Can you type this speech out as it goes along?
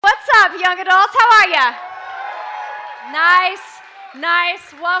up, young adults? How are ya?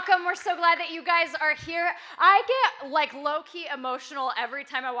 Nice. Welcome. We're so glad that you guys are here. I get like low-key emotional every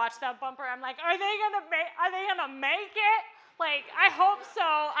time I watch that bumper. I'm like, are they gonna make it? Like, I hope so.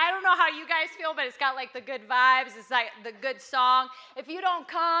 I don't know how you guys feel, but it's got like the good vibes. It's like the good song. If you don't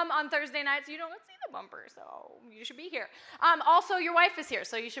come on Thursday nights, you don't see the bumper, so you should be here. Also, your wife is here,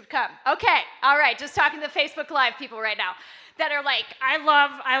 so you should come. Okay, all right. Just talking to the Facebook Live people right now that are like, I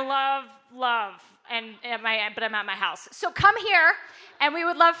love, but I'm at my house. So come here, and we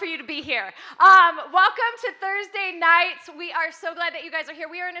would love for you to be here. Welcome to Thursday nights. We are so glad that you guys are here.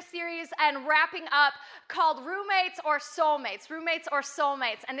 We are in a series and wrapping up called Roommates or Soulmates. Roommates or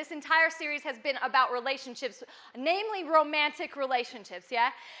Soulmates. And this entire series has been about relationships, namely romantic relationships,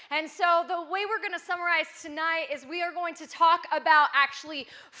 yeah? And so the way we're going to summarize tonight is we are going to talk about actually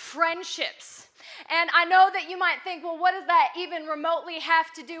friendships. And I know that you might think, well, what does that even remotely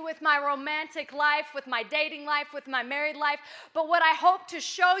have to do with my romantic life, with my dating life, with my married life? But what I hope to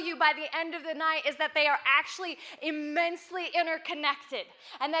show you by the end of the night is that they are actually immensely interconnected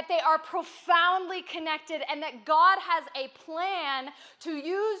and that they are profoundly connected and that God has a plan to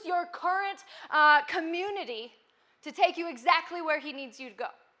use your current community to take you exactly where he needs you to go.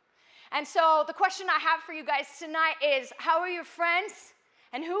 And so the question I have for you guys tonight is, how are your friends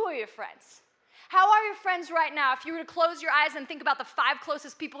and who are your friends? How are your friends right now? If you were to close your eyes and think about the 5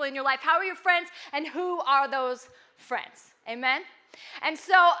 closest people in your life, how are your friends and who are those friends? Amen? And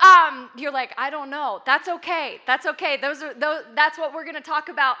so you're like, I don't know. That's okay. That's what we're going to talk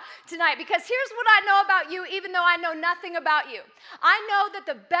about tonight. Because here's what I know about you, even though I know nothing about you. I know that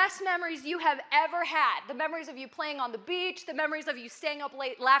the best memories you have ever had, the memories of you playing on the beach, the memories of you staying up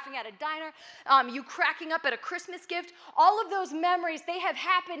late laughing at a diner, you cracking up at a Christmas gift, all of those memories, they have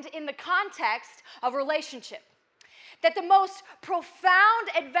happened in the context of relationship. That the most profound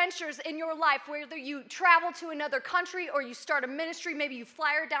adventures in your life, whether you travel to another country or you start a ministry, maybe you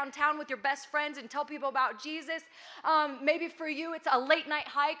flyer downtown with your best friends and tell people about Jesus. Maybe for you it's a late night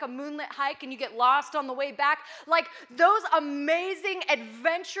hike, a moonlit hike, and you get lost on the way back. Like those amazing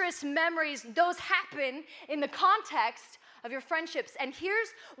adventurous memories, those happen in the context of your friendships. And here's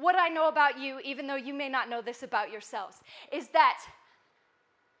what I know about you, even though you may not know this about yourselves, is that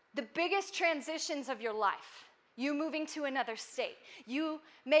the biggest transitions of your life, you moving to another state, you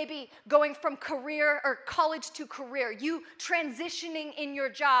maybe going from career or college to career, you transitioning in your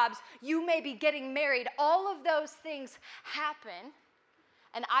jobs, you may be getting married, all of those things happen.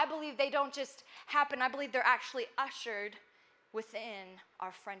 And I believe they don't just happen, I believe they're actually ushered within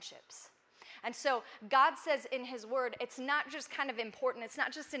our friendships. And so God says in his word, it's not just kind of important, it's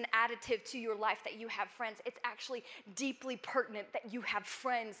not just an additive to your life that you have friends, it's actually deeply pertinent that you have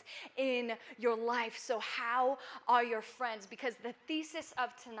friends in your life. So how are your friends? Because the thesis of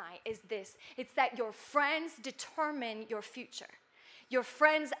tonight is this, it's that your friends determine your future. Your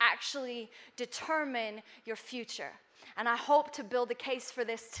friends actually determine your future. And I hope to build a case for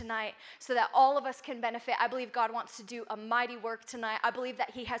this tonight so that all of us can benefit. I believe God wants to do a mighty work tonight. I believe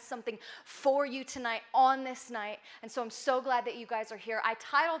that he has something for you tonight on this night. And so I'm so glad that you guys are here. I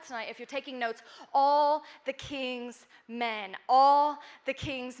titled tonight, if you're taking notes, All the King's Men. All the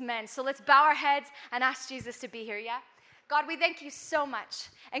King's Men. So let's bow our heads and ask Jesus to be here, yeah? God, we thank you so much.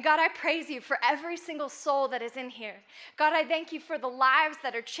 And God, I praise you for every single soul that is in here. God, I thank you for the lives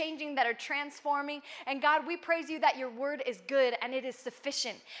that are changing, that are transforming. And God, we praise you that your word is good and it is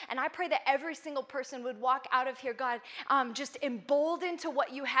sufficient. And I pray that every single person would walk out of here, God, just emboldened to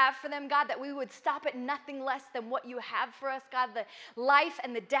what you have for them, God, that we would stop at nothing less than what you have for us, God, the life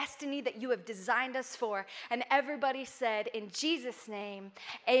and the destiny that you have designed us for. And everybody said, in Jesus' name,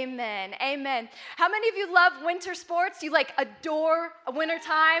 amen. Amen. How many of you love winter sports? You adore a winter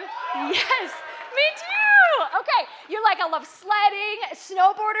time? Yes, me too. Okay, you're like, I love sledding.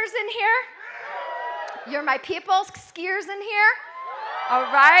 Snowboarders in here? You're my people. Skiers in here? All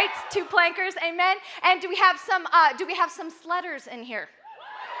right, 2 plankers, amen. And do we have some sledders in here?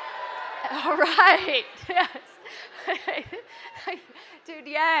 All right, yes. Dude,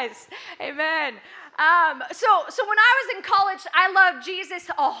 yes, amen. So when I was in college, I loved Jesus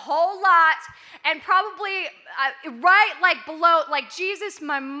a whole lot, and probably right below, Jesus,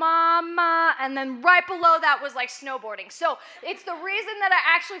 my mama, and then right below that was snowboarding. So it's the reason that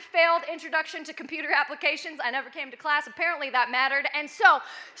I actually failed Introduction to Computer Applications. I never came to class. Apparently that mattered. And so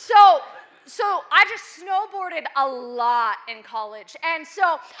So I just snowboarded a lot in college. And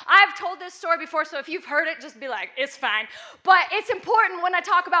so I've told this story before, so if you've heard it, just be like, it's fine. But it's important when I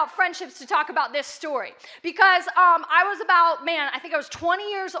talk about friendships to talk about this story. Because I was about, I think I was 20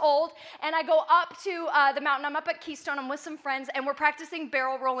 years old, and I go up to the mountain. I'm up at Keystone. I'm with some friends, and we're practicing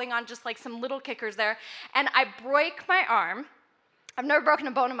barrel rolling on just like some little kickers there. And I break my arm. I've never broken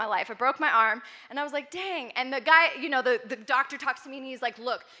a bone in my life. I broke my arm, and I was like, dang. And the guy, the doctor talks to me, and he's like,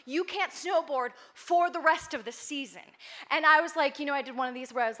 look, you can't snowboard for the rest of the season. And I was like, I did one of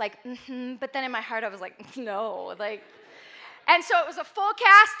these where I was like, but then in my heart, I was like, no, like. And so it was a full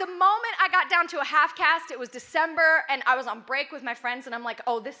cast. The moment I got down to a half cast, it was December, and I was on break with my friends, and I'm like,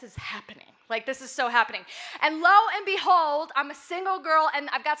 oh, this is happening. Like, this is so happening. And lo and behold, I'm a single girl, and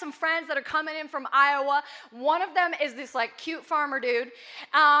I've got some friends that are coming in from Iowa. One of them is this, like, cute farmer dude.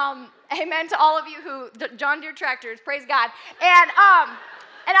 Amen to all of you who, John Deere tractors, praise God.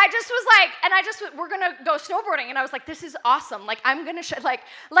 And I just was like, we're gonna go snowboarding, and I was like, this is awesome. Like, I'm gonna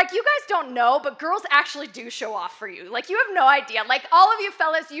like you guys don't know, but girls actually do show off for you. Like, you have no idea. Like, all of you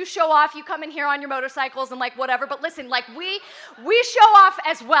fellas, you show off, you come in here on your motorcycles and like whatever, but listen, like we show off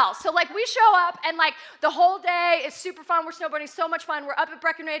as well. So like we show up, and like the whole day is super fun. We're snowboarding, so much fun. We're up at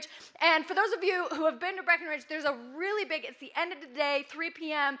Breckenridge, and for those of you who have been to Breckenridge, there's a really big, it's the end of the day, 3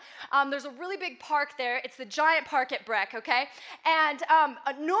 p.m. There's a really big park there. It's the giant park at Breck, okay? And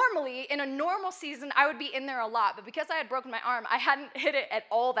normally, in a normal season, I would be in there a lot, but because I had broken my arm, I hadn't hit it at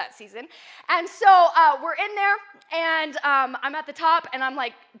all that season. And so we're in there, and I'm at the top, and I'm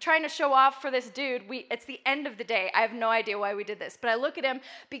like trying to show off for this dude. It's the end of the day. I have no idea why we did this, but I look at him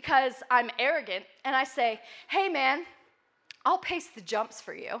because I'm arrogant, and I say, hey man, I'll pace the jumps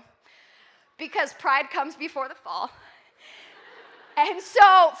for you, because pride comes before the fall. And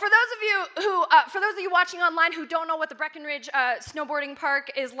so, for those of you watching online who don't know what the Breckenridge snowboarding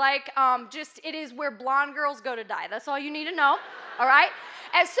park is like, it is where blonde girls go to die. That's all you need to know, all right?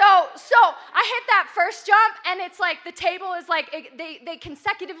 And so I hit that first jump, and it's like the table is like, they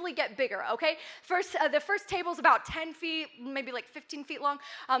consecutively get bigger, okay? The first table's about 10 feet, maybe like 15 feet long.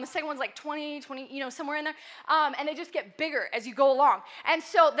 The second one's like 20, somewhere in there. And they just get bigger as you go along. And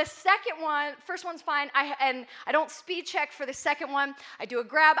so the first one's fine. I don't speed check for the second one. I do a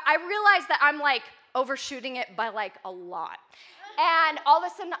grab. I realize that I'm like overshooting it by like a lot. And all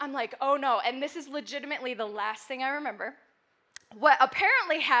of a sudden, I'm like, oh no. And this is legitimately the last thing I remember. What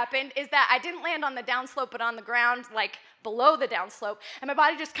apparently happened is that I didn't land on the downslope, but on the ground, like below the downslope, and my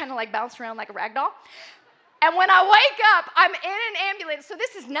body just kind of like bounced around like a rag doll. And when I wake up, I'm in an ambulance, so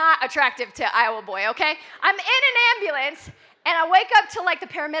this is not attractive to Iowa boy, okay? I'm in an ambulance, and I wake up to like the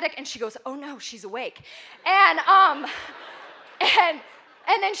paramedic, and she goes, oh no, she's awake. And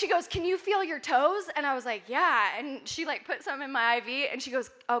then she goes, can you feel your toes? And I was like, yeah. And she like put some in my IV, and she goes,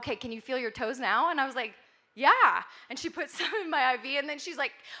 okay, can you feel your toes now? And I was like, yeah. And she put some in my IV, and then she's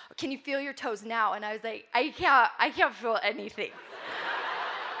like, can you feel your toes now? And I was like, I can't feel anything.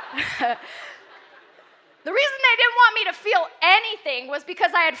 The reason they didn't want me to feel anything was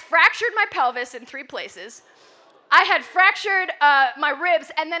because I had fractured my pelvis in 3 places. I had fractured my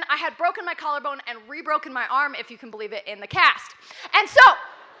ribs, and then I had broken my collarbone and re-broken my arm, if you can believe it, in the cast. And so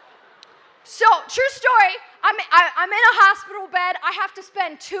true story, I'm in a hospital bed. I have to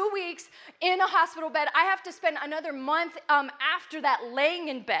spend 2 weeks in a hospital bed. I have to spend another month after that laying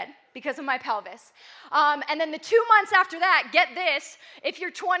in bed because of my pelvis. And then the 2 months after that, get this, if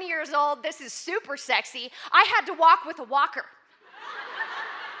you're 20 years old, this is super sexy, I had to walk with a walker.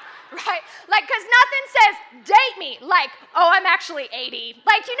 Right? Like, because nothing says, date me, like, oh, I'm actually 80.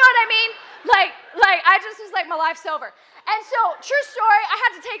 Like, you know what I mean? Like, I just was like, my life's over. And so, true story, I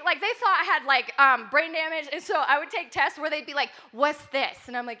had to take, like, they thought I had, like, brain damage, and so I would take tests where they'd be like, what's this?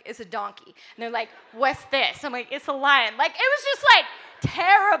 And I'm like, it's a donkey. And they're like, what's this? I'm like, it's a lion. Like, it was just, like,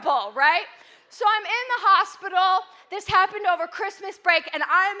 terrible, right? So I'm in the hospital. This happened over Christmas break, and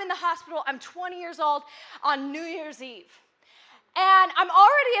I'm in the hospital. I'm 20 years old on New Year's Eve. And I'm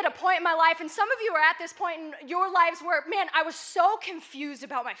already at a point in my life, and some of you are at this point in your lives where, man, I was so confused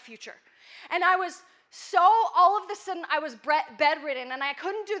about my future. And I was all of a sudden, I was bedridden, and I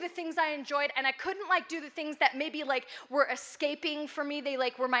couldn't do the things I enjoyed, and I couldn't, like, do the things that maybe, like, were escaping for me. They,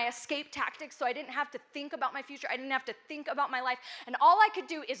 like, were my escape tactics, so I didn't have to think about my future. I didn't have to think about my life. And all I could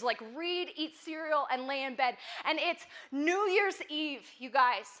do is, like, read, eat cereal, and lay in bed. And it's New Year's Eve, you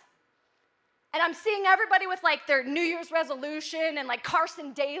guys. And I'm seeing everybody with, like, their New Year's resolution and, like,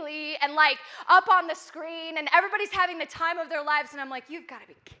 Carson Daly and, like, up on the screen, and everybody's having the time of their lives, and I'm like, you've got to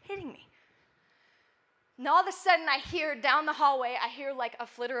be kidding me. And all of a sudden, I hear down the hallway, I hear, like, a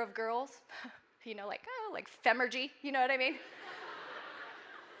flitter of girls, you know, like, oh, like Femergy, you know what I mean?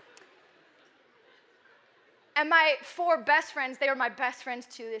 And my 4 best friends, they are my best friends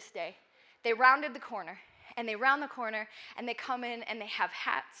to this day. They rounded the corner, and they round the corner, and they come in, and they have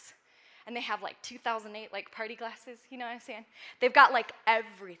hats, and they have like 2008 like party glasses, you know what I'm saying? They've got like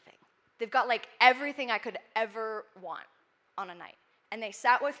everything. They've got like everything I could ever want on a night. And they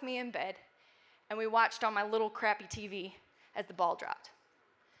sat with me in bed, and we watched on my little crappy TV as the ball dropped.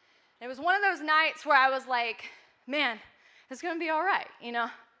 And it was one of those nights where I was like, man, it's gonna be all right, you know?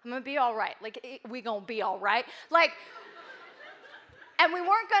 I'm gonna be all right. Like, we gonna be all right. Like, and we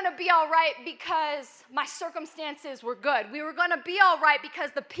weren't gonna be all right because my circumstances were good. We were gonna be all right because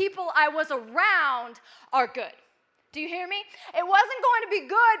the people I was around are good. Do you hear me? It wasn't going to be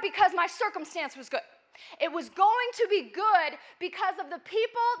good because my circumstance was good. It was going to be good because of the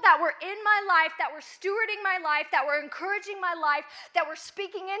people that were in my life, that were stewarding my life, that were encouraging my life, that were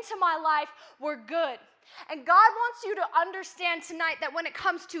speaking into my life were good. And God wants you to understand tonight that when it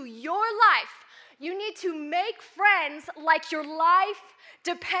comes to your life, you need to make friends like your life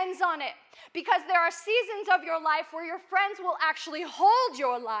depends on it. Because there are seasons of your life where your friends will actually hold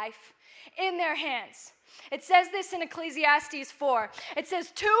your life in their hands. It says this in Ecclesiastes 4. It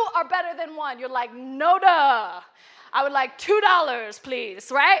says 2 are better than 1. You're like, no duh. I would like $2,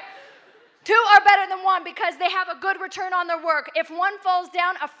 please, right? 2 are better than 1 because they have a good return on their work. If one falls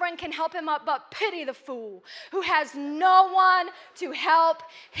down, a friend can help him up, but pity the fool who has no one to help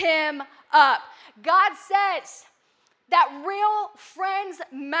him up. God says that real friends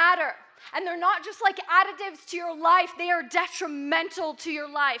matter. And they're not just like additives to your life, they are detrimental to your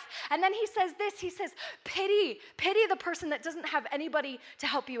life. And then he says this, he says, pity the person that doesn't have anybody to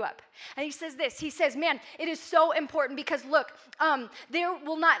help you up. And he says this, he says, man, it is so important because look, there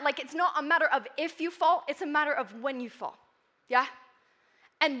will not, like it's not a matter of if you fall, it's a matter of when you fall, yeah?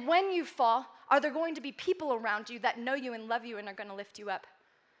 And when you fall, are there going to be people around you that know you and love you and are going to lift you up?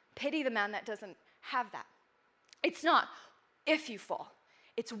 Pity the man that doesn't have that. It's not if you fall.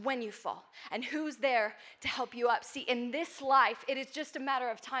 It's when you fall. And who's there to help you up? See, in this life, it is just a matter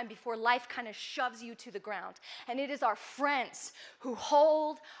of time before life kind of shoves you to the ground. And it is our friends who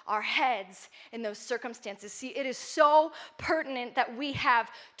hold our heads in those circumstances. See, it is so pertinent that we have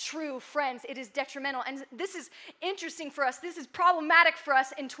true friends. It is detrimental. And this is interesting for us. This is problematic for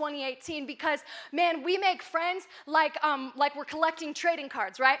us in 2018 because, man, we make friends like we're collecting trading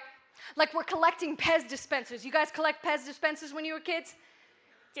cards, right? Like we're collecting Pez dispensers. You guys collect Pez dispensers when you were kids?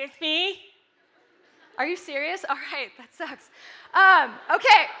 Just me? Are you serious? All right, that sucks.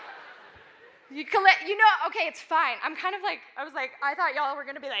 Okay. Okay, it's fine. I'm kind of like, I thought y'all were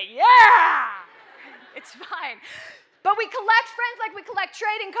gonna be like, yeah! It's fine. But we collect friends like we collect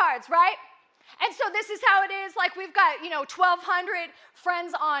trading cards, right? And so this is how it is. Like we've got, 1,200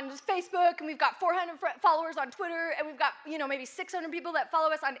 friends on Facebook, and we've got 400 followers on Twitter, and we've got, maybe 600 people that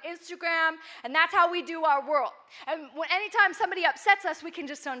follow us on Instagram, and that's how we do our world. And anytime somebody upsets us, we can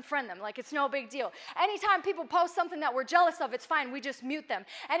just unfriend them. Like it's no big deal. Anytime people post something that we're jealous of, it's fine. We just mute them.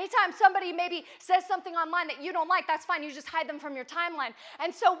 Anytime somebody maybe says something online that you don't like, that's fine. You just hide them from your timeline.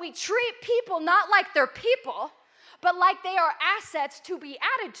 And so we treat people not like they're people, but like they are assets to be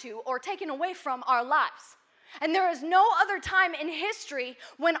added to or taken away from our lives. And there is no other time in history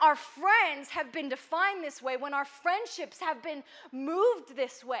when our friends have been defined this way, when our friendships have been moved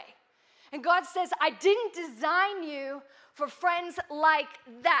this way. And God says, I didn't design you for friends like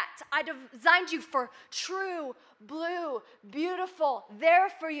that. I designed you for true, blue, beautiful, there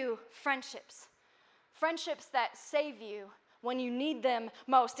for you friendships. Friendships that save you when you need them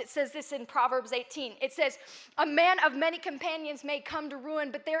most. It says this in Proverbs 18. It says, a man of many companions may come to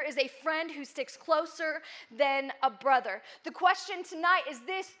ruin, but there is a friend who sticks closer than a brother. The question tonight is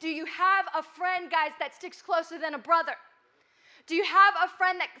this: do you have a friend, guys, that sticks closer than a brother? Do you have a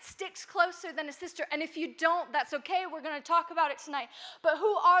friend that sticks closer than a sister? And if you don't, that's okay. We're going to talk about it tonight. But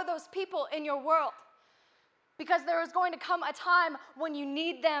who are those people in your world? Because there is going to come a time when you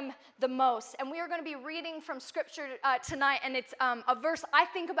need them the most. And we are going to be reading from Scripture tonight, and it's a verse I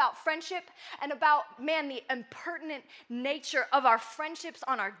think about friendship and about, man, the impertinent nature of our friendships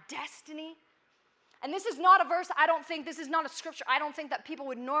on our destiny. And this is not a verse, this is not a scripture I don't think that people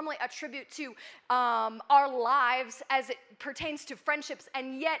would normally attribute to our lives as it pertains to friendships.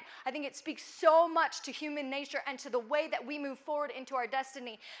 And yet, I think it speaks so much to human nature and to the way that we move forward into our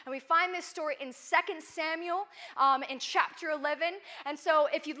destiny. And we find this story in 2 Samuel in chapter 11. And so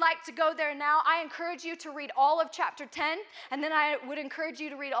if you'd like to go there now, I encourage you to read all of chapter 10. And then I would encourage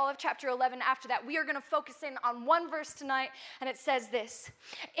you to read all of chapter 11 after that. We are going to focus in on one verse tonight, and it says this: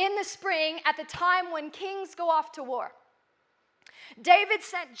 in the spring, at the time when kings go off to war, David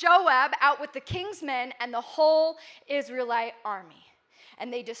sent Joab out with the king's men and the whole Israelite army.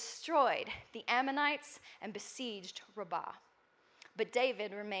 and they destroyed the Ammonites and besieged Rabbah. But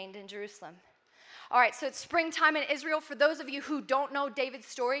David remained in Jerusalem. All right, so it's springtime in Israel. For those of you who don't know David's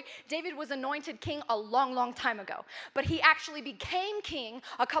story, David was anointed king a long, long time ago. But he actually became king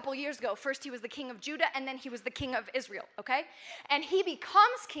a couple years ago. First, he was the king of Judah, and then he was the king of Israel, okay? And he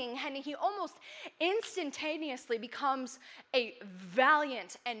becomes king, and he almost instantaneously becomes a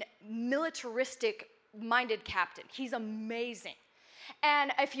valiant and militaristic-minded captain. He's amazing.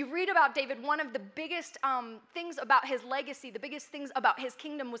 And if you read about David, one of the biggest things about his legacy, the biggest things about his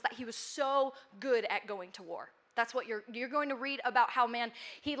kingdom was that he was so good at going to war. That's what you're going to read about how, man,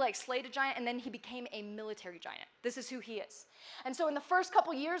 he like slayed a giant and then he became a military giant. This is who he is. And so in the first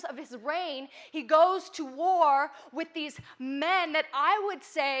couple years of his reign, he goes to war with these men that I would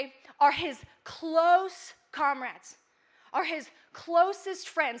say are his close comrades, are his closest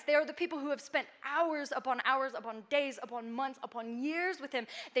friends. They are the people who have spent hours, upon days, upon months, upon years with him.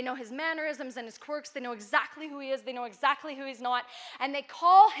 They know his mannerisms and his quirks. They know exactly who he is. They know exactly who he's not. And they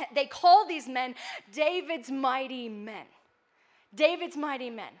call these men David's mighty men. David's mighty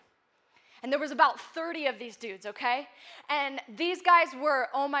men. And there was about 30 of these dudes, okay? And these guys were,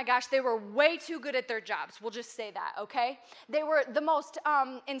 oh my gosh, they were way too good at their jobs. We'll just say that, okay? They were the most,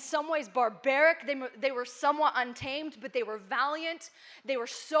 in some ways, barbaric. They were somewhat untamed, but they were valiant. They were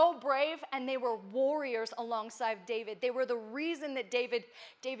so brave, and they were warriors alongside David. They were the reason that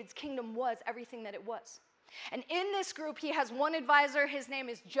David's kingdom was everything that it was. And in this group, he has one advisor. His name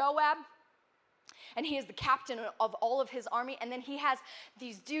is Joab. And he is the captain of all of his army. And then he has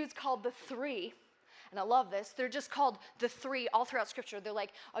these dudes called the Three. And I love this. They're just called the Three all throughout Scripture. They're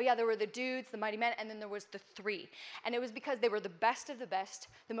like, oh yeah, there were the dudes, the mighty men, and then there was the Three. And it was because they were the best of the best,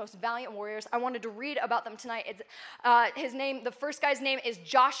 the most valiant warriors. I wanted to read about them tonight. It's, the first guy's name is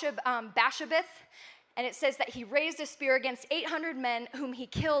Joshua Bashabeth. And it says that he raised a spear against 800 men whom he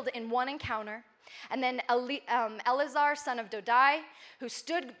killed in one encounter. And then Eleazar, son of Dodai, who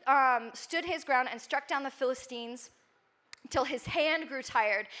stood his ground and struck down the Philistines till his hand grew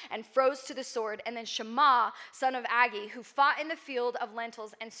tired and froze to the sword. And then Shammah, son of Aggi, who fought in the field of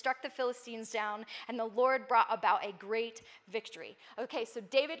lentils and struck the Philistines down, and the Lord brought about a great victory. Okay, so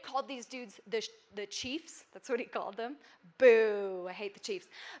David called these dudes the chiefs. That's what he called them. Boo, I hate the Chiefs.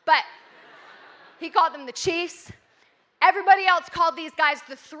 But he called them the chiefs. Everybody else called these guys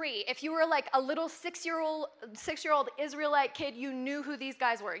the Three. If you were like a little six-year-old Israelite kid, you knew who these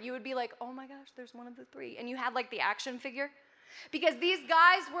guys were. You would be like, oh my gosh, there's one of the Three. And you had like the action figure. Because these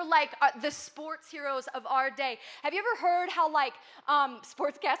guys were like the sports heroes of our day. Have you ever heard how like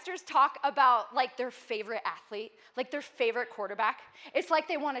sportscasters talk about like their favorite athlete, like their favorite quarterback? It's like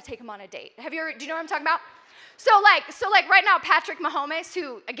they want to take him on a date. Do you know what I'm talking about? So like right now, Patrick Mahomes,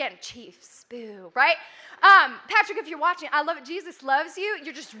 who, again, Chiefs, boo, right? Patrick, if you're watching, I love it. Jesus loves you.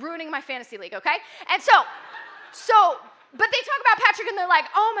 You're just ruining my fantasy league, okay? And but they talk about Patrick and they're like,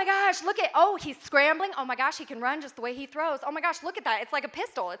 oh my gosh, he's scrambling. Oh my gosh, he can run just the way he throws. Oh my gosh, look at that. It's like a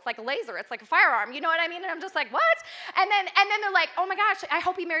pistol. It's like a laser. It's like a firearm. You know what I mean? And I'm just like, what? And then they're like, oh my gosh, I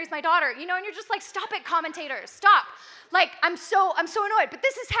hope he marries my daughter. You know, and you're just like, stop it, commentators, stop. Like, I'm so annoyed. But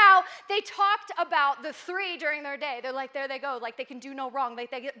this is how they talked about the Three during their day. They're like, there they go. Like, they can do no wrong.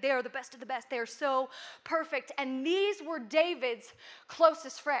 Like, they are the best of the best. They are so perfect. And these were David's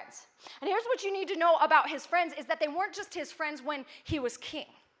closest friends. And here's what you need to know about his friends is that they weren't just his friends when he was king.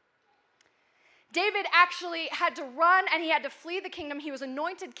 David actually had to run and he had to flee the kingdom. He was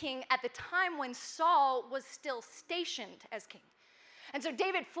anointed king at the time when Saul was still stationed as king. And so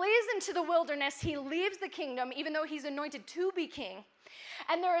David flees into the wilderness. He leaves the kingdom, even though he's anointed to be king.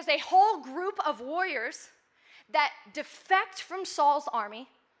 And there is a whole group of warriors that defect from Saul's army,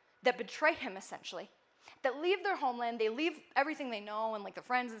 that betray him essentially, that leave their homeland, they leave everything they know and like their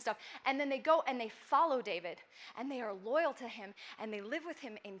friends and stuff, and then they go and they follow David, and they are loyal to him, and they live with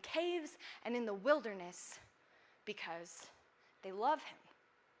him in caves and in the wilderness because they love him.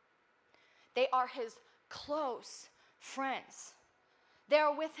 They are his close friends. They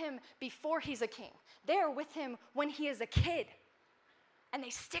are with him before he's a king. They are with him when he is a kid. And they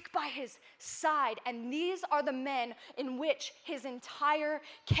stick by his side. And these are the men in which his entire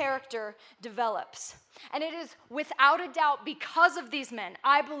character develops. And it is without a doubt because of these men,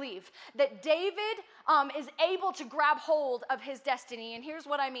 I believe, that David is able to grab hold of his destiny. And here's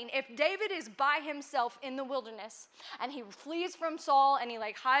what I mean. If David is by himself in the wilderness and he flees from Saul and he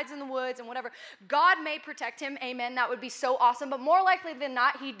like hides in the woods and whatever, God may protect him. Amen. That would be so awesome. But more likely than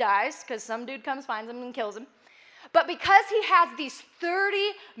not, he dies because some dude comes, finds him, and kills him. But because he has these 30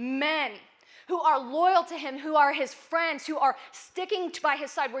 men who are loyal to him, who are his friends, who are sticking by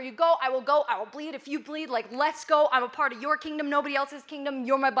his side. Where you go, I will bleed if you bleed. Like, let's go. I'm a part of your kingdom, nobody else's kingdom.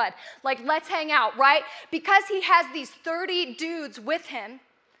 You're my bud. Like, let's hang out, right? Because he has these 30 dudes with him,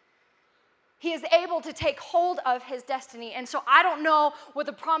 he is able to take hold of his destiny. And so I don't know what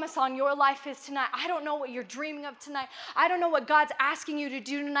the promise on your life is tonight. I don't know what you're dreaming of tonight. I don't know what God's asking you to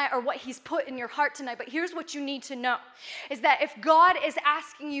do tonight or what he's put in your heart tonight. But here's what you need to know, is that if God is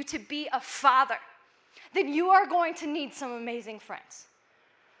asking you to be a father, then you are going to need some amazing friends.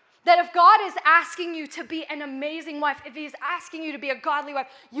 That if God is asking you to be an amazing wife, if he's asking you to be a godly wife,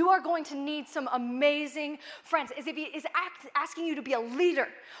 you are going to need some amazing friends. If he is asking you to be a leader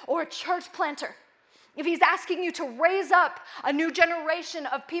or a church planter, if he's asking you to raise up a new generation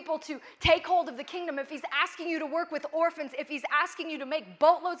of people to take hold of the kingdom, if he's asking you to work with orphans, if he's asking you to make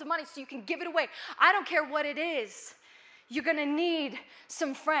boatloads of money so you can give it away, I don't care what it is, you're going to need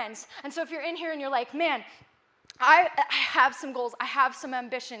some friends. And so if you're in here and you're like, man, I have some goals, I have some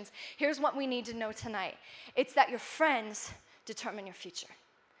ambitions. Here's what we need to know tonight. It's that your friends determine your future.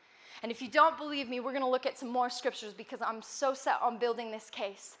 And if you don't believe me, we're going to look at some more scriptures because I'm so set on building this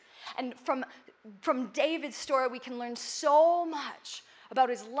case. And from David's story, we can learn so much about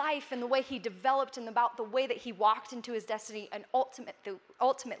his life and the way he developed and about the way that he walked into his destiny and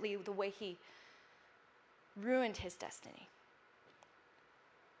ultimately the way he ruined his destiny.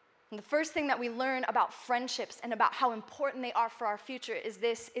 And the first thing that we learn about friendships and about how important they are for our future is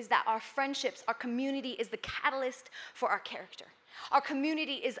that our friendships, our community is the catalyst for our character. Our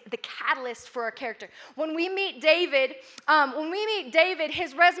community is the catalyst for our character. When we meet David,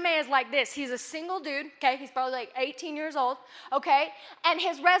 his resume is like this. He's a single dude, okay? He's probably like 18 years old, okay? And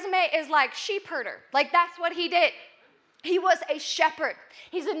his resume is like sheep herder. Like, that's what he did. He was a shepherd.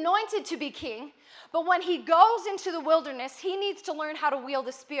 He's anointed to be king, but when he goes into the wilderness, he needs to learn how to wield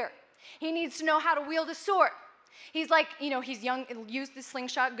a spear. He needs to know how to wield a sword. He's like, he's young, use the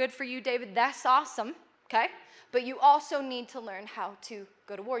slingshot, good for you, David, that's awesome, okay? But you also need to learn how to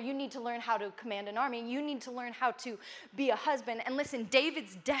go to war. You need to learn how to command an army. You need to learn how to be a husband. And listen,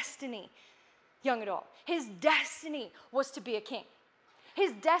 David's destiny, young adult, his destiny was to be a king.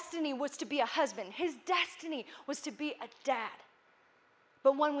 His destiny was to be a husband. His destiny was to be a dad.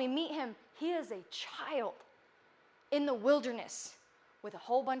 But when we meet him, he is a child in the wilderness with a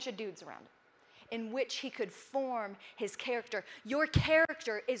whole bunch of dudes around him, in which he could form his character. Your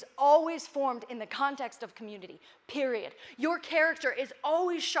character is always formed in the context of community, period. Your character is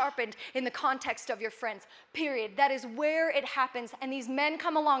always sharpened in the context of your friends, period. That is where it happens. And these men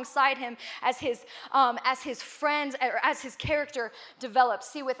come alongside him as his friends, or as his character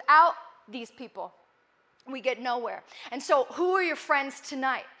develops. See, without these people, we get nowhere. And so who are your friends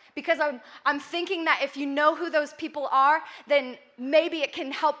tonight? Because I'm thinking that if you know who those people are, then maybe it can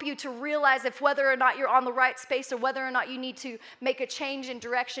help you to realize if whether or not you're on the right space or whether or not you need to make a change in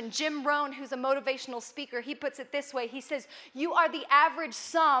direction. Jim Rohn, who's a motivational speaker, he puts it this way. He says, you are the average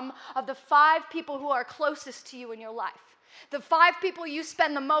sum of the 5 people who are closest to you in your life. The 5 people you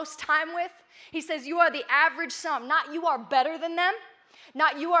spend the most time with, he says, you are the average sum. Not you are better than them,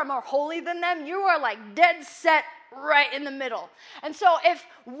 not you are more holy than them. You are like dead set right in the middle. And so if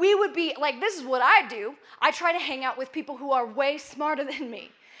we would be like, this is what I do. I try to hang out with people who are way smarter than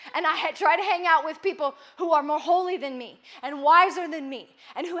me. And I try to hang out with people who are more holy than me and wiser than me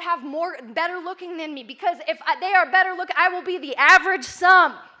and who have better looking than me. Because if they are better looking, I will be the average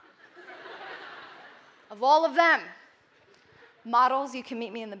sum of all of them. Models, you can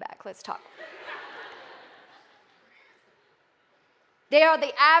meet me in the back. Let's talk. We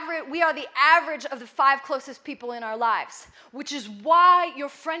are the average of the 5 closest people in our lives, which is why your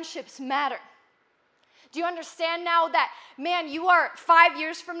friendships matter. Do you understand now that, man, 5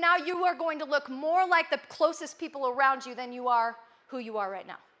 years from now, you are going to look more like the closest people around you than you are who you are right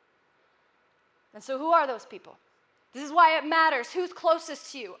now? And so who are those people? This is why it matters. Who's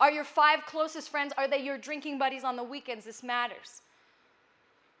closest to you? Are your 5 closest friends, are they your drinking buddies on the weekends? This matters.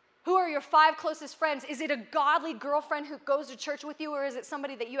 Who are your 5 closest friends? Is it a godly girlfriend who goes to church with you, or is it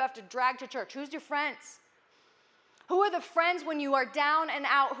somebody that you have to drag to church? Who's your friends? Who are the friends when you are down and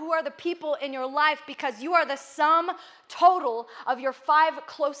out? Who are the people in your life? Because you are the sum total of your 5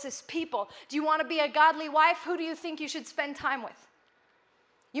 closest people. Do you want to be a godly wife? Who do you think you should spend time with?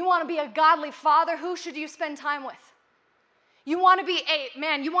 You want to be a godly father? Who should you spend time with? You want to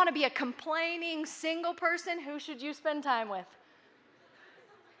be a complaining single person? Who should you spend time with?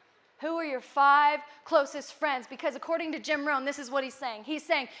 Who are your 5 closest friends? Because according to Jim Rohn, this is what he's saying. He's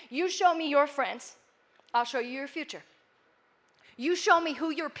saying, you show me your friends, I'll show you your future. You show me who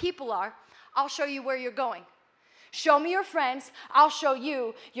your people are, I'll show you where you're going. Show me your friends, I'll show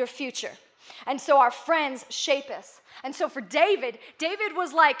you your future. And so our friends shape us. And so for David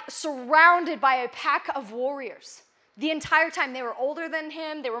was like surrounded by a pack of warriors. The entire time. They were older than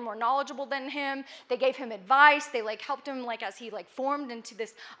him, they were more knowledgeable than him, they gave him advice, they helped him as he formed into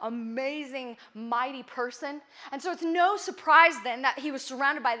this amazing, mighty person. And so it's no surprise then that he was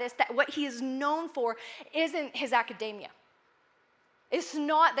surrounded by this, that what he is known for isn't his academia. It's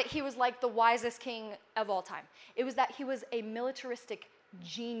not that he was the wisest king of all time. It was that he was a militaristic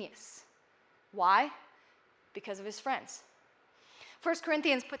genius. Why? Because of his friends. 1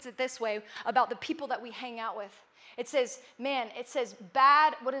 Corinthians puts it this way about the people that we hang out with. It says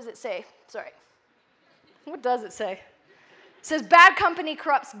bad, what does it say? Sorry. What does it say? It says bad company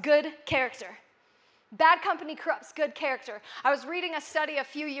corrupts good character. Bad company corrupts good character. I was reading a study a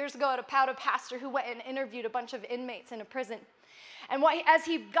few years ago about a pastor who went and interviewed a bunch of inmates in a prison. And as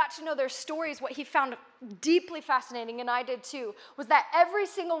he got to know their stories, what he found deeply fascinating, and I did too, was that every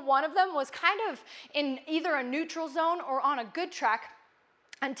single one of them was kind of in either a neutral zone or on a good track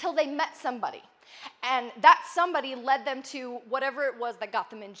until they met somebody. And that somebody led them to whatever it was that got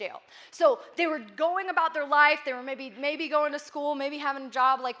them in jail. So they were going about their life, they were maybe going to school, maybe having a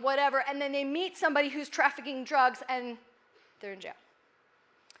job, whatever, and then they meet somebody who's trafficking drugs and they're in jail.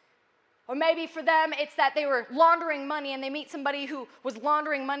 Or maybe for them, it's that they were laundering money and they meet somebody who was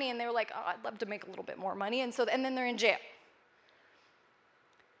laundering money and they were like, oh, I'd love to make a little bit more money, and then they're in jail.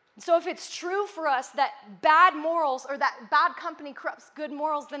 So if it's true for us that bad morals or that bad company corrupts good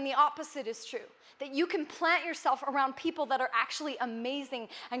morals, then the opposite is true. That you can plant yourself around people that are actually amazing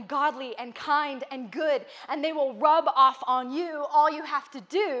and godly and kind and good, and they will rub off on you. All you have to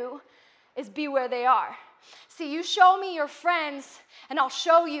do is be where they are. See, you show me your friends, and I'll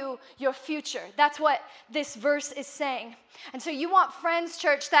show you your future. That's what this verse is saying. And so you want friends,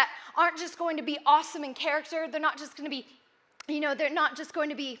 church, that aren't just going to be awesome in character. They're not just going to be they're not just going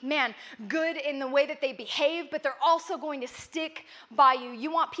to be, good in the way that they behave, but they're also going to stick by you.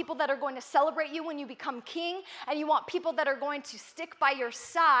 You want people that are going to celebrate you when you become king, and you want people that are going to stick by your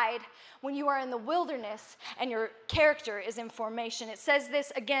side when you are in the wilderness and your character is in formation. It says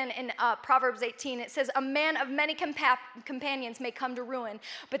this again in Proverbs 18. It says, a man of many companions may come to ruin,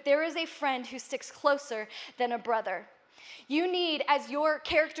 but there is a friend who sticks closer than a brother. You need, as your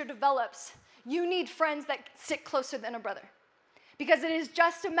character develops, you need friends that stick closer than a brother. Because it is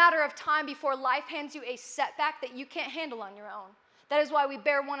just a matter of time before life hands you a setback that you can't handle on your own. That is why we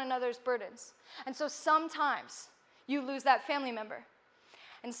bear one another's burdens. And so sometimes you lose that family member.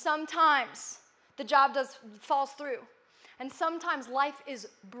 And sometimes the job falls through. And sometimes life is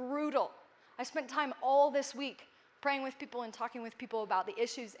brutal. I spent time all this week praying with people and talking with people about the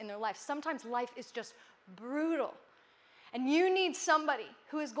issues in their life. Sometimes life is just brutal. And you need somebody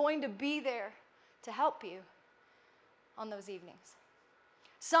who is going to be there to help you on those evenings.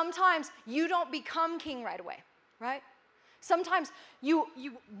 Sometimes you don't become king right away, right? Sometimes you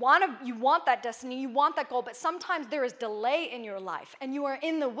want that destiny, you want that goal, but sometimes there is delay in your life, and you are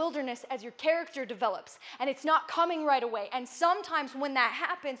in the wilderness as your character develops, and it's not coming right away. And sometimes when that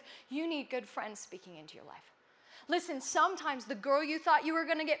happens, you need good friends speaking into your life. Listen, sometimes the girl you thought you were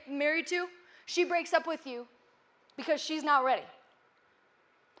going to get married to, she breaks up with you because she's not ready.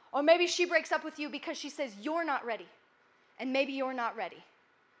 Or maybe she breaks up with you because she says you're not ready. And maybe you're not ready.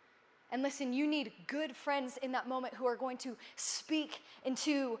 And listen, you need good friends in that moment who are going to speak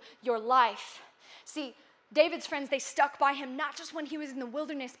into your life. See, David's friends, they stuck by him not just when he was in the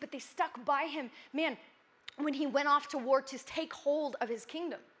wilderness, but they stuck by him, when he went off to war to take hold of his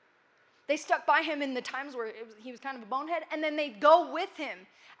kingdom. They stuck by him in the times where he was kind of a bonehead, and then they'd go with him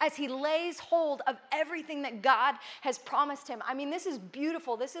as he lays hold of everything that God has promised him. I mean, this is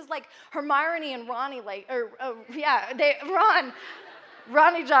beautiful. This is like Hermione and Ronnie,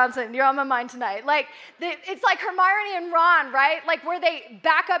 Ronnie Johnson, you're on my mind tonight. It's like Hermione and Ron, right? Where they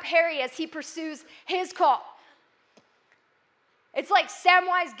back up Harry as he pursues his call. It's like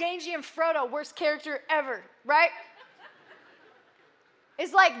Samwise Gamgee and Frodo, worst character ever, right?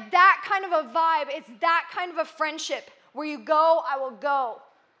 It's like that kind of a vibe. It's that kind of a friendship. Where you go, I will go.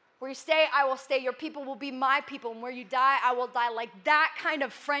 Where you stay, I will stay. Your people will be my people. And where you die, I will die. Like that kind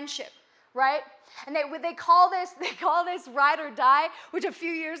of friendship, right? And they call this ride or die, which a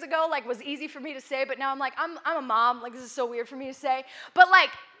few years ago was easy for me to say, but now I'm I'm a mom. This is so weird for me to say. But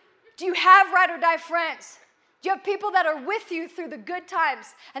do you have ride or die friends? Do you have people that are with you through the good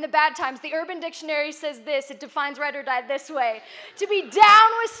times and the bad times? The Urban Dictionary says this. It defines ride or die this way. To be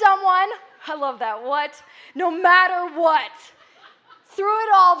down with someone, I love that, what? No matter what. Through it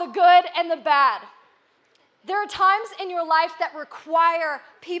all, the good and the bad. There are times in your life that require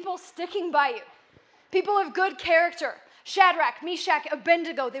people sticking by you. People of good character. Shadrach, Meshach,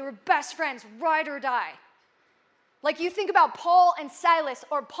 Abednego, they were best friends, ride or die. Like you think about Paul and Silas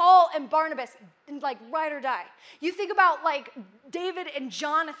or Paul and Barnabas, like ride or die. You think about like David and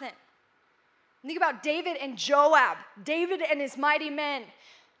Jonathan. Think about David and Joab, David and his mighty men,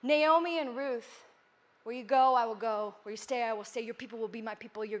 Naomi and Ruth. Where you go, I will go. Where you stay, I will stay. Your people will be my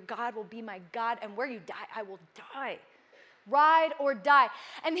people. Your God will be my God. And where you die, I will die. Ride or die.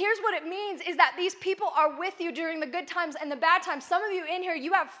 And here's what it means is that these people are with you during the good times and the bad times. Some of you in here,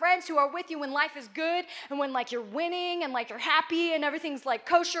 you have friends who are with you when life is good and when like you're winning and like you're happy and everything's like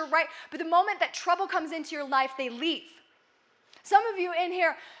kosher, right? But the moment that trouble comes into your life, they leave. Some of you in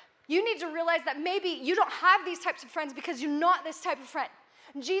here, you need to realize that maybe you don't have these types of friends because you're not this type of friend.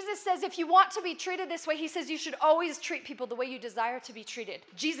 Jesus says if you want to be treated this way, he says you should always treat people the way you desire to be treated.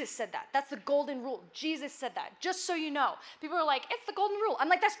 Jesus said that. That's the golden rule. Jesus said that. Just so you know. People are like, it's the golden rule. I'm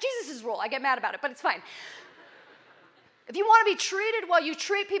like, that's Jesus' rule. I get mad about it, but it's fine. If you want to be treated well, you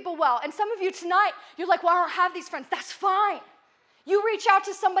treat people well. And some of you tonight, you're like, well, I don't have these friends. That's fine. You reach out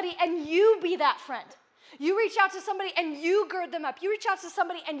to somebody and you be that friend. You reach out to somebody and you gird them up. You reach out to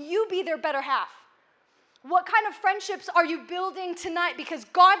somebody and you be their better half. What kind of friendships are you building tonight? Because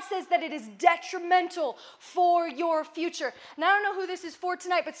God says that it is detrimental for your future. And I don't know who this is for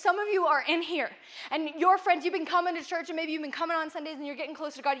tonight, but some of you are in here. And your friends, you've been coming to church and maybe you've been coming on Sundays and you're getting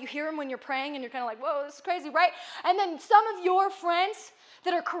closer to God. You hear him when you're praying and you're kind of like, whoa, this is crazy, right? And then some of your friends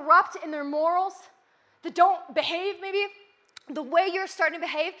that are corrupt in their morals, that don't behave maybe the way you're starting to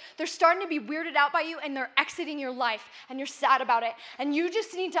behave, they're starting to be weirded out by you and they're exiting your life and you're sad about it. And you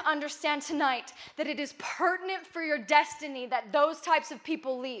just need to understand tonight that it is pertinent for your destiny that those types of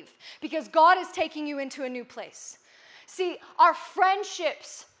people leave because God is taking you into a new place. See, our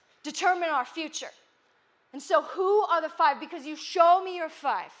friendships determine our future. And so who are the five? Because you show me your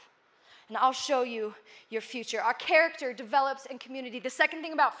five and I'll show you your future. Our character develops in community. The second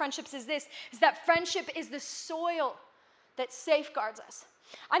thing about friendships is this, is that friendship is the soil that safeguards us.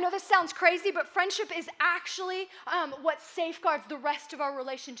 I know this sounds crazy, but friendship is actually what safeguards the rest of our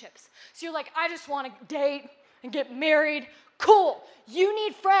relationships. So you're like, I just want to date and get married. Cool. You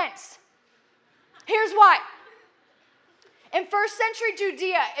need friends. Here's why. In first century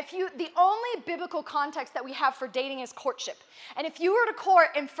Judea, the only biblical context that we have for dating is courtship. And if you were to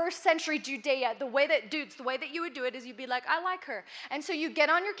court in first century Judea, the way that you would do it is you'd be like, I like her. And so you'd get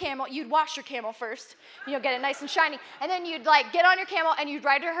on your camel, you'd wash your camel first, get it nice and shiny. And then you'd like get on your camel and you'd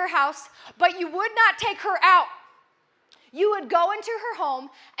ride to her house, but you would not take her out. You would go into her home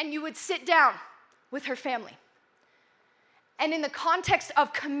and you would sit down with her family. And in the context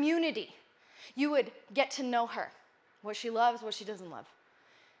of community, you would get to know her. What she loves, what she doesn't love.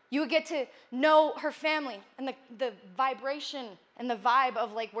 You would get to know her family and the vibration and the vibe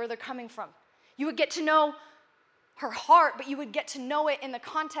of like where they're coming from. You would get to know her heart, but you would get to know it in the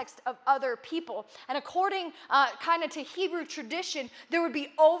context of other people. And according kind of to Hebrew tradition, there would be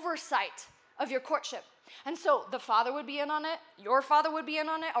oversight of your courtship. And so the father would be in on it, your father would be in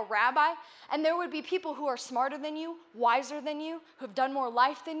on it, a rabbi, and there would be people who are smarter than you, wiser than you, who have done more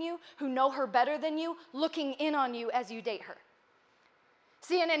life than you, who know her better than you, looking in on you as you date her.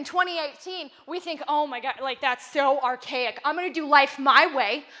 See, and in 2018, we think, oh my God, like that's so archaic. I'm gonna do life my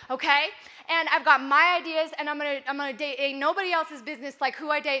way, okay? And I've got my ideas, and I'm gonna date, ain't nobody else's business like who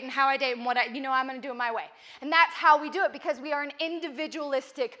I date and how I date and what I'm gonna do it my way. And that's how we do it because we are an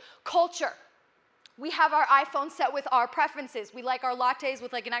individualistic culture. We have our iPhone set with our preferences. We like our lattes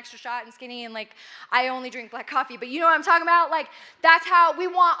with like an extra shot and skinny and like I only drink black coffee. But you know what I'm talking about? Like that's how we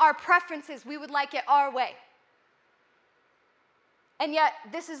want our preferences. We would like it our way. And yet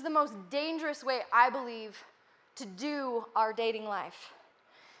this is the most dangerous way, I believe, to do our dating life.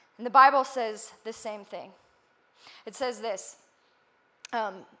 And the Bible says the same thing. It says this.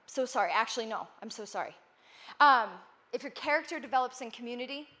 So sorry. Actually, no. I'm so sorry. If your character develops in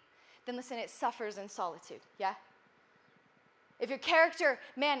community, then listen, it suffers in solitude, yeah? If your character,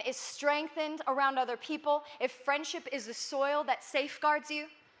 man, is strengthened around other people, if friendship is the soil that safeguards you,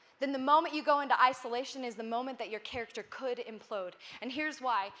 then the moment you go into isolation is the moment that your character could implode. And here's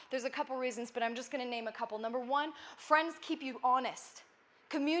why. There's a couple reasons, but I'm just gonna name a couple. Number one, friends keep you honest.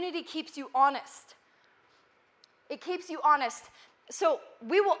 Community keeps you honest. It keeps you honest. So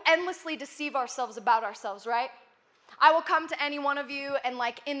we will endlessly deceive ourselves about ourselves, right? I will come to any one of you and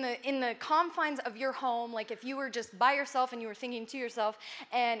like in the confines of your home, like if you were just by yourself and you were thinking to yourself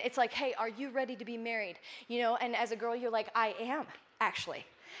and it's like, hey, are you ready to be married? And as a girl, you're like, I am, actually.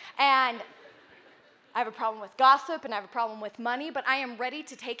 And I have a problem with gossip and I have a problem with money, but I am ready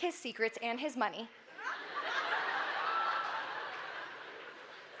to take his secrets and his money.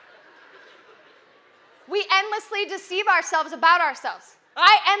 We endlessly deceive ourselves about ourselves.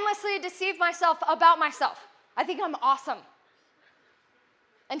 I endlessly deceive myself about myself. I think I'm awesome.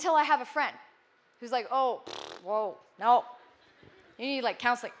 Until I have a friend who's like, oh, whoa, no. You need like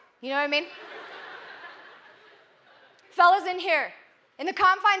counseling. You know what I mean? Fellas in here, in the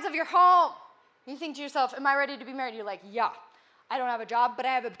confines of your home, you think to yourself, am I ready to be married? You're like, yeah. I don't have a job, but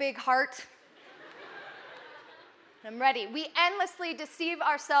I have a big heart. I'm ready. We endlessly deceive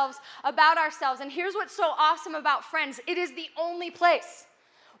ourselves about ourselves. And here's what's so awesome about friends. It is the only place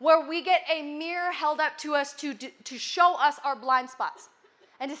where we get a mirror held up to us to show us our blind spots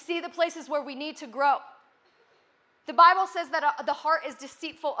and to see the places where we need to grow. The Bible says that the heart is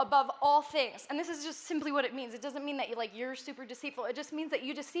deceitful above all things. And this is just simply what it means. It doesn't mean that you're super deceitful. It just means that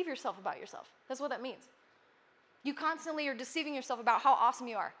you deceive yourself about yourself. That's what that means. You constantly are deceiving yourself about how awesome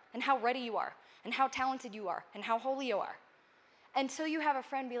you are and how ready you are and how talented you are and how holy you are. Until you have a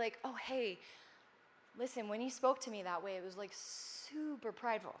friend be like, oh, hey, listen, when you spoke to me that way, it was like super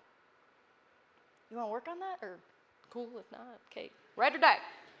prideful. You want to work on that? Or cool, if not, okay, ride or die.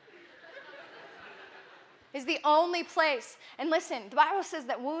 Is the only place. And listen, the Bible says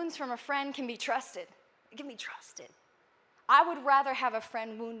that wounds from a friend can be trusted. It can be trusted. I would rather have a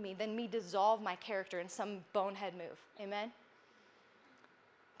friend wound me than me dissolve my character in some bonehead move. Amen?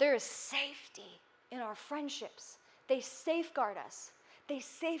 There is safety in our friendships. They safeguard us. They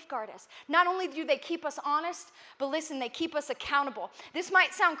safeguard us. Not only do they keep us honest, but listen, they keep us accountable. This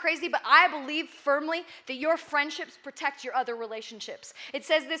might sound crazy, but I believe firmly that your friendships protect your other relationships. It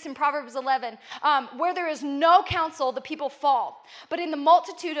says this in Proverbs 11, where there is no counsel, the people fall. But in the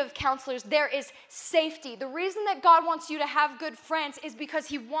multitude of counselors, there is safety. The reason that God wants you to have good friends is because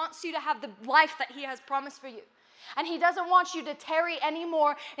he wants you to have the life that he has promised for you. And he doesn't want you to tarry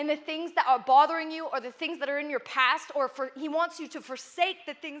anymore in the things that are bothering you or the things that are in your past, or he wants you to forsake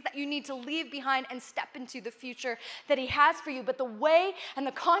the things that you need to leave behind and step into the future that he has for you. But the way and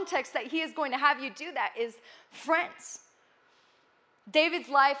the context that he is going to have you do that is friends. David's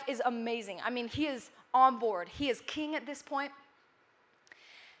life is amazing. I mean, he is on board. He is king at this point.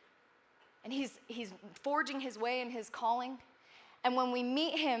 And he's forging his way in his calling. And when we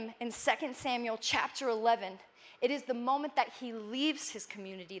meet him in 2 Samuel chapter 11, it is the moment that he leaves his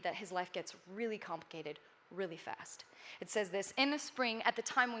community that his life gets really complicated really fast. It says this, in the spring, at the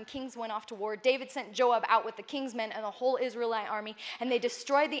time when kings went off to war, David sent Joab out with the king's men and the whole Israelite army, and they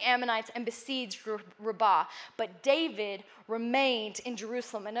destroyed the Ammonites and besieged Rabbah. But David remained in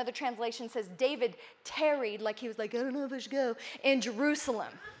Jerusalem. Another translation says David tarried, like he was like, I don't know if I should go, in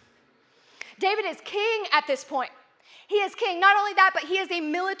Jerusalem. David is king at this point. He is king. Not only that, but he is a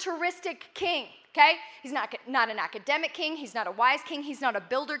militaristic king. Okay? He's not an academic king. He's not a wise king. He's not a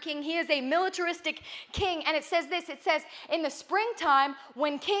builder king. He is a militaristic king. And it says this, it says, in the springtime,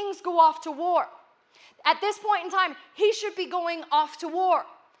 when kings go off to war, at this point in time, he should be going off to war.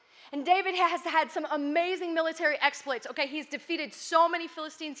 And David has had some amazing military exploits. Okay, he's defeated so many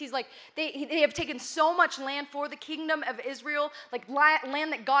Philistines. He's like, they have taken so much land for the kingdom of Israel, like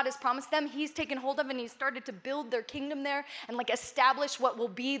land that God has promised them. He's taken hold of, and he's started to build their kingdom there and like establish what will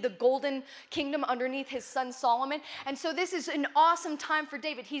be the golden kingdom underneath his son Solomon. And so this is an awesome time for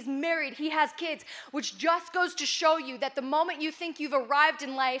David. He's married, he has kids, which just goes to show you that the moment you think you've arrived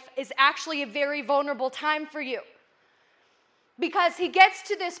in life is actually a very vulnerable time for you. Because he gets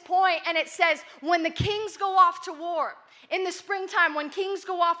to this point and it says, when the kings go off to war, in the springtime, when kings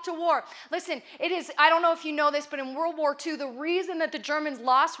go off to war, listen, it is, I don't know if you know this, but in World War II, the reason that the Germans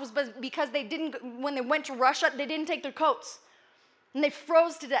lost was because they didn't, when they went to Russia, they didn't take their coats. And they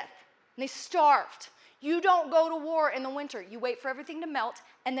froze to death. And they starved. You don't go to war in the winter. You wait for everything to melt,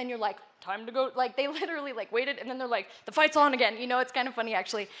 and then you're like, time to go. Like, they literally like waited, and then they're like, the fight's on again. You know, it's kind of funny,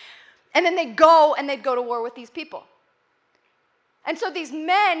 actually. And then they'd go to war with these people. And so these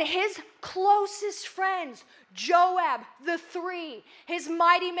men, his closest friends, Joab, the three, his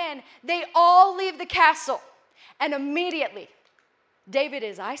mighty men, they all leave the castle. And immediately, David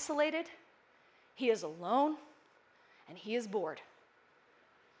is isolated, he is alone, and he is bored.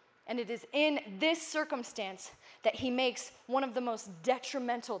 And it is in this circumstance that he makes one of the most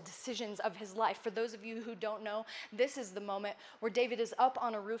detrimental decisions of his life. For those of you who don't know, this is the moment where David is up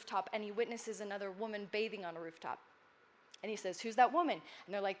on a rooftop and he witnesses another woman bathing on a rooftop. And he says, who's that woman?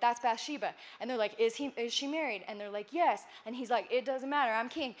 And they're like, that's Bathsheba. And they're like, is she married? And they're like, yes. And he's like, it doesn't matter, I'm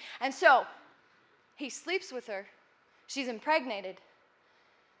king. And so he sleeps with her. She's impregnated.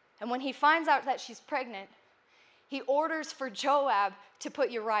 And when he finds out that she's pregnant, he orders for Joab to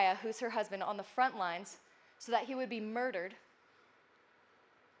put Uriah, who's her husband, on the front lines so that he would be murdered.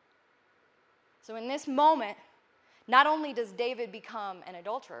 So in this moment, not only does David become an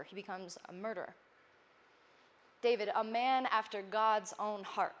adulterer, he becomes a murderer. David, a man after God's own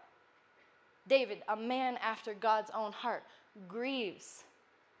heart. David, a man after God's own heart, grieves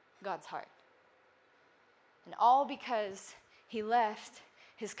God's heart. And all because he left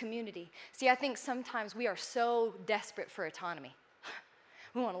his community. See, I think sometimes we are so desperate for autonomy.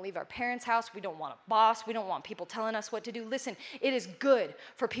 We want to leave our parents' house. We don't want a boss. We don't want people telling us what to do. Listen, it is good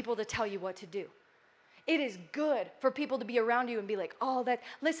for people to tell you what to do. It is good for people to be around you and be like, oh, that,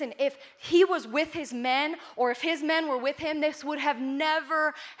 listen, if he was with his men or if his men were with him, this would have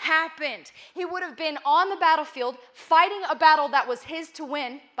never happened. He would have been on the battlefield fighting a battle that was his to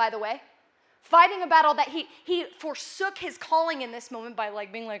win, by the way. Fighting a battle that he forsook his calling in this moment by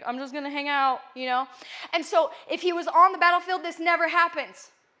like being like, I'm just going to hang out, you know? And so if he was on the battlefield, this never happens.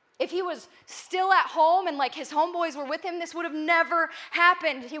 If he was still at home and like his homeboys were with him, this would have never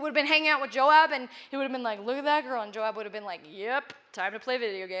happened. He would have been hanging out with Joab and he would have been like, look at that girl. And Joab would have been like, yep, time to play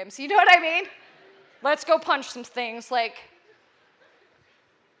video games. You know what I mean? Let's go punch some things. Like,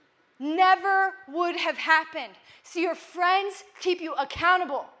 never would have happened. So your friends keep you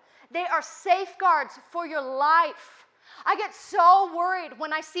accountable. They are safeguards for your life. I get so worried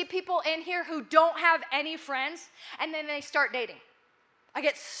when I see people in here who don't have any friends and then they start dating. I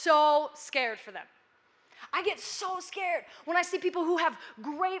get so scared for them. I get so scared when I see people who have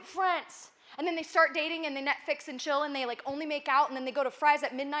great friends and then they start dating and they Netflix and chill and they like only make out and then they go to Fry's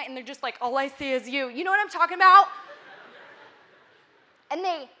at midnight and they're just like, all I see is you. You know what I'm talking about? And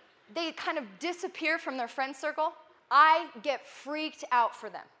they kind of disappear from their friend circle. I get freaked out for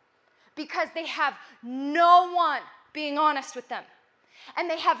them because they have no one being honest with them. And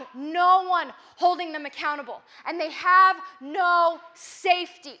they have no one holding them accountable. And they have no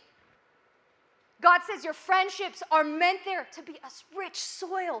safety. God says your friendships are meant there to be a rich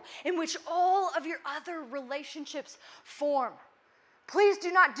soil in which all of your other relationships form. Please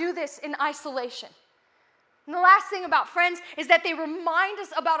do not do this in isolation. And the last thing about friends is that they remind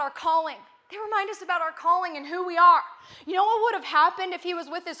us about our calling. They remind us about our calling and who we are. You know what would have happened if he was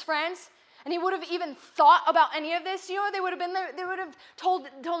with his friends? And he would have even thought about any of this. You know what they would have been there? They would have told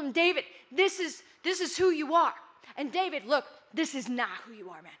him, David, this is who you are. And David, look, this is not who you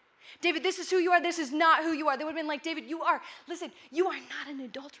are, man. David, this is who you are. This is not who you are. They would have been like, David, you are not an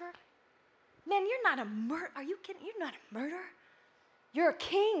adulterer. Man, you're not a murderer. Are you kidding? You're not a murderer. You're a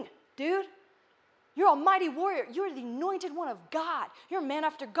king, dude. You're a mighty warrior. You're the anointed one of God. You're a man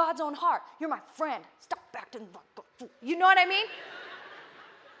after God's own heart. You're my friend. Stop acting like a fool. You know what I mean?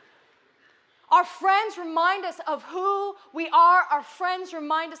 Our friends remind us of who we are. Our friends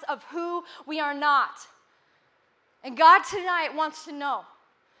remind us of who we are not. And God tonight wants to know,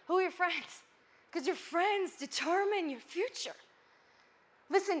 who are your friends? Because your friends determine your future.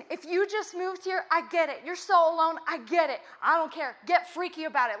 Listen, if you just moved here, I get it. You're so alone, I get it. I don't care. Get freaky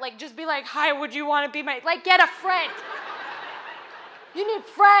about it. Like, just be like, hi, would you want to be my, like, get a friend. You need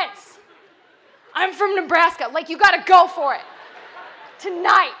friends. I'm from Nebraska. Like, you got to go for it.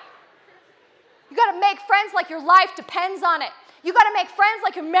 Tonight. You got to make friends like your life depends on it. You got to make friends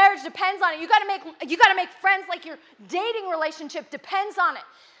like your marriage depends on it. You got to make friends like your dating relationship depends on it.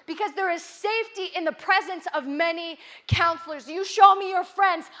 Because there is safety in the presence of many counselors. You show me your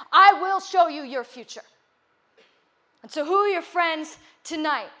friends, I will show you your future. And so who are your friends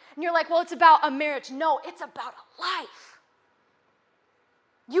tonight? And you're like, well, it's about a marriage. No, it's about a life.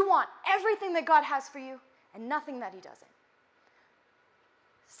 You want everything that God has for you and nothing that he doesn't.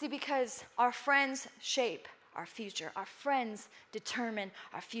 See, because our friends shape our future. Our friends determine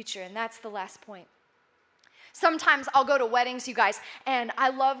our future, and that's the last point. Sometimes I'll go to weddings, you guys, and I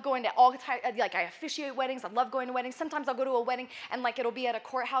love going to all types, like I officiate weddings, I love going to weddings. Sometimes I'll go to a wedding and like it'll be at a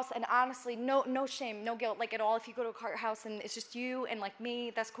courthouse, and honestly, no shame, no guilt, like at all if you go to a courthouse and it's just you and like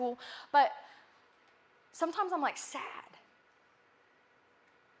me, that's cool. But sometimes I'm like sad.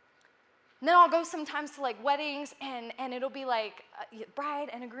 And then I'll go sometimes to like weddings and it'll be like a bride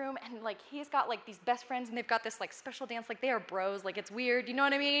and a groom and like he's got like these best friends and they've got this like special dance, like they are bros, like it's weird, you know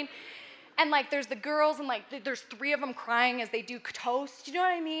what I mean? And like there's the girls and like there's 3 of them crying as they do toast, you know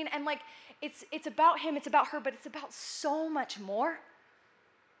what I mean? And like it's about him, it's about her, but it's about so much more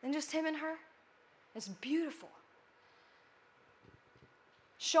than just him and her. It's beautiful.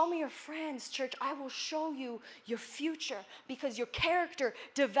 Show me your friends, church. I will show you your future because your character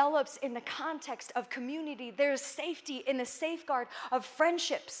develops in the context of community. There's safety in the safeguard of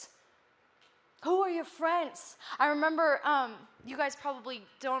friendships. Who are your friends? I remember, you guys probably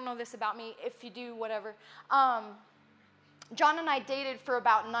don't know this about me. If you do, whatever. John and I dated for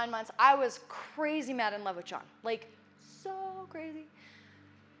about 9 months. I was crazy mad in love with John. Like, so crazy.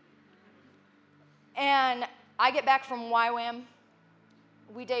 And I get back from YWAM.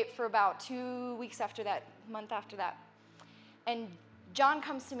 we date for about 2 weeks after that, month after that. And John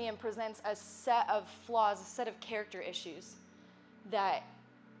comes to me and presents a set of flaws, a set of character issues that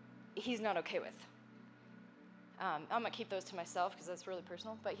he's not okay with. I'm going to keep those to myself because that's really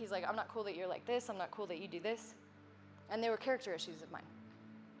personal. But he's like, I'm not cool that you're like this. I'm not cool that you do this. And they were character issues of mine.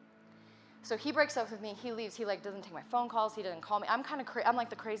 So he breaks up with me. He leaves. He like doesn't take my phone calls. He doesn't call me. I'm kind of I'm like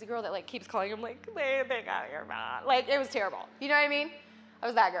the crazy girl that like keeps calling him like, they got your mom. Like it was terrible. You know what I mean? I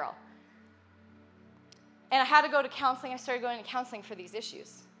was that girl. And I had to go to counseling. I started going to counseling for these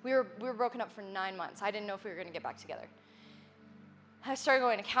issues. We were broken up for 9 months. I didn't know if we were going to get back together. I started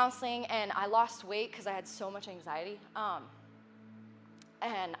going to counseling, and I lost weight because I had so much anxiety.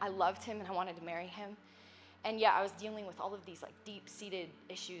 And I loved him, and I wanted to marry him. And yeah, I was dealing with all of these like deep-seated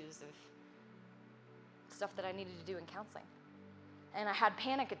issues of stuff that I needed to do in counseling. And I had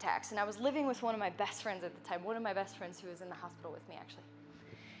panic attacks, and I was living with one of my best friends at the time, one of my best friends who was in the hospital with me, actually.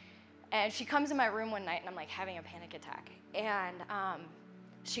 And she comes in my room one night, and I'm like having a panic attack. And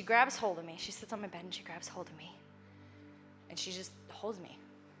she grabs hold of me. She sits on my bed, and she grabs hold of me. And she just holds me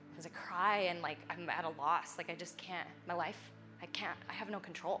as I cry, and like I'm at a loss. Like I just can't, my life, I have no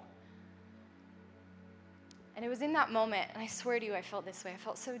control. And it was in that moment, and I swear to you, I felt this way. I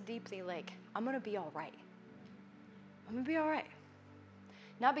felt so deeply like, I'm going to be all right. I'm going to be all right.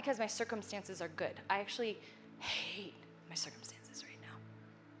 Not because my circumstances are good. I actually hate my circumstances right now.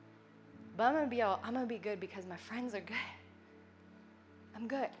 But I'm going to be good because my friends are good. I'm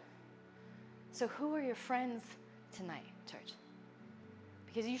good. So who are your friends tonight, church?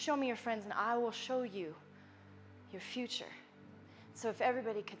 Because you show me your friends, and I will show you your future. So if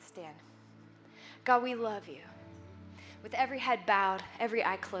everybody could stand. God, we love you. With every head bowed, every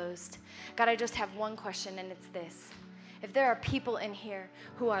eye closed, God, I just have one question, and it's this. If there are people in here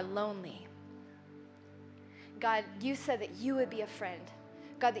who are lonely, God, you said that you would be a friend.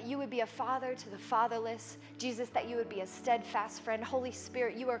 God, that you would be a father to the fatherless. Jesus, that you would be a steadfast friend. Holy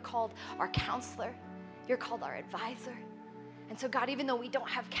Spirit, you are called our counselor. You're called our advisor. And so, God, even though we don't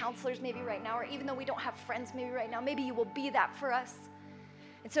have counselors maybe right now, or even though we don't have friends maybe right now, maybe you will be that for us.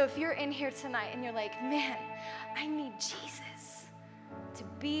 And so if you're in here tonight and you're like, man, I need Jesus to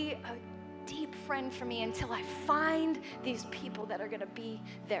be a deep friend for me until I find these people that are going to be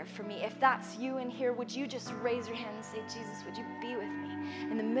there for me. If that's you in here, would you just raise your hand and say, Jesus, would you be with me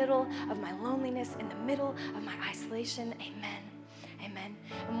in the middle of my loneliness, in the middle of my isolation? Amen. Amen.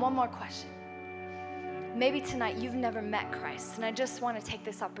 And one more question. Maybe tonight you've never met Christ, and I just want to take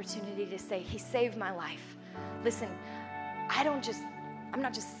this opportunity to say, he saved my life. Listen, I'm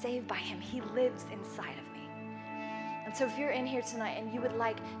not just saved by him. He lives inside of me. And so if you're in here tonight and you would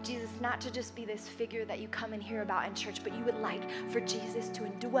like Jesus not to just be this figure that you come and hear about in church, but you would like for Jesus to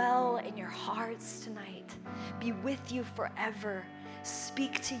indwell in your hearts tonight, be with you forever,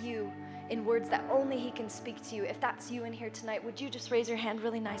 speak to you in words that only he can speak to you. If that's you in here tonight, would you just raise your hand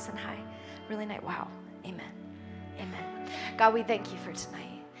really nice and high? Really nice. Wow. Amen. Amen. God, we thank you for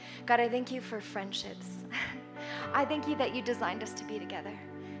tonight. God, I thank you for friendships. I thank you that you designed us to be together.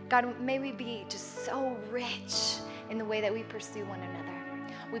 God, may we be just so rich in the way that we pursue one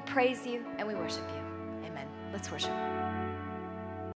another. We praise you and we worship you. Amen. Let's worship.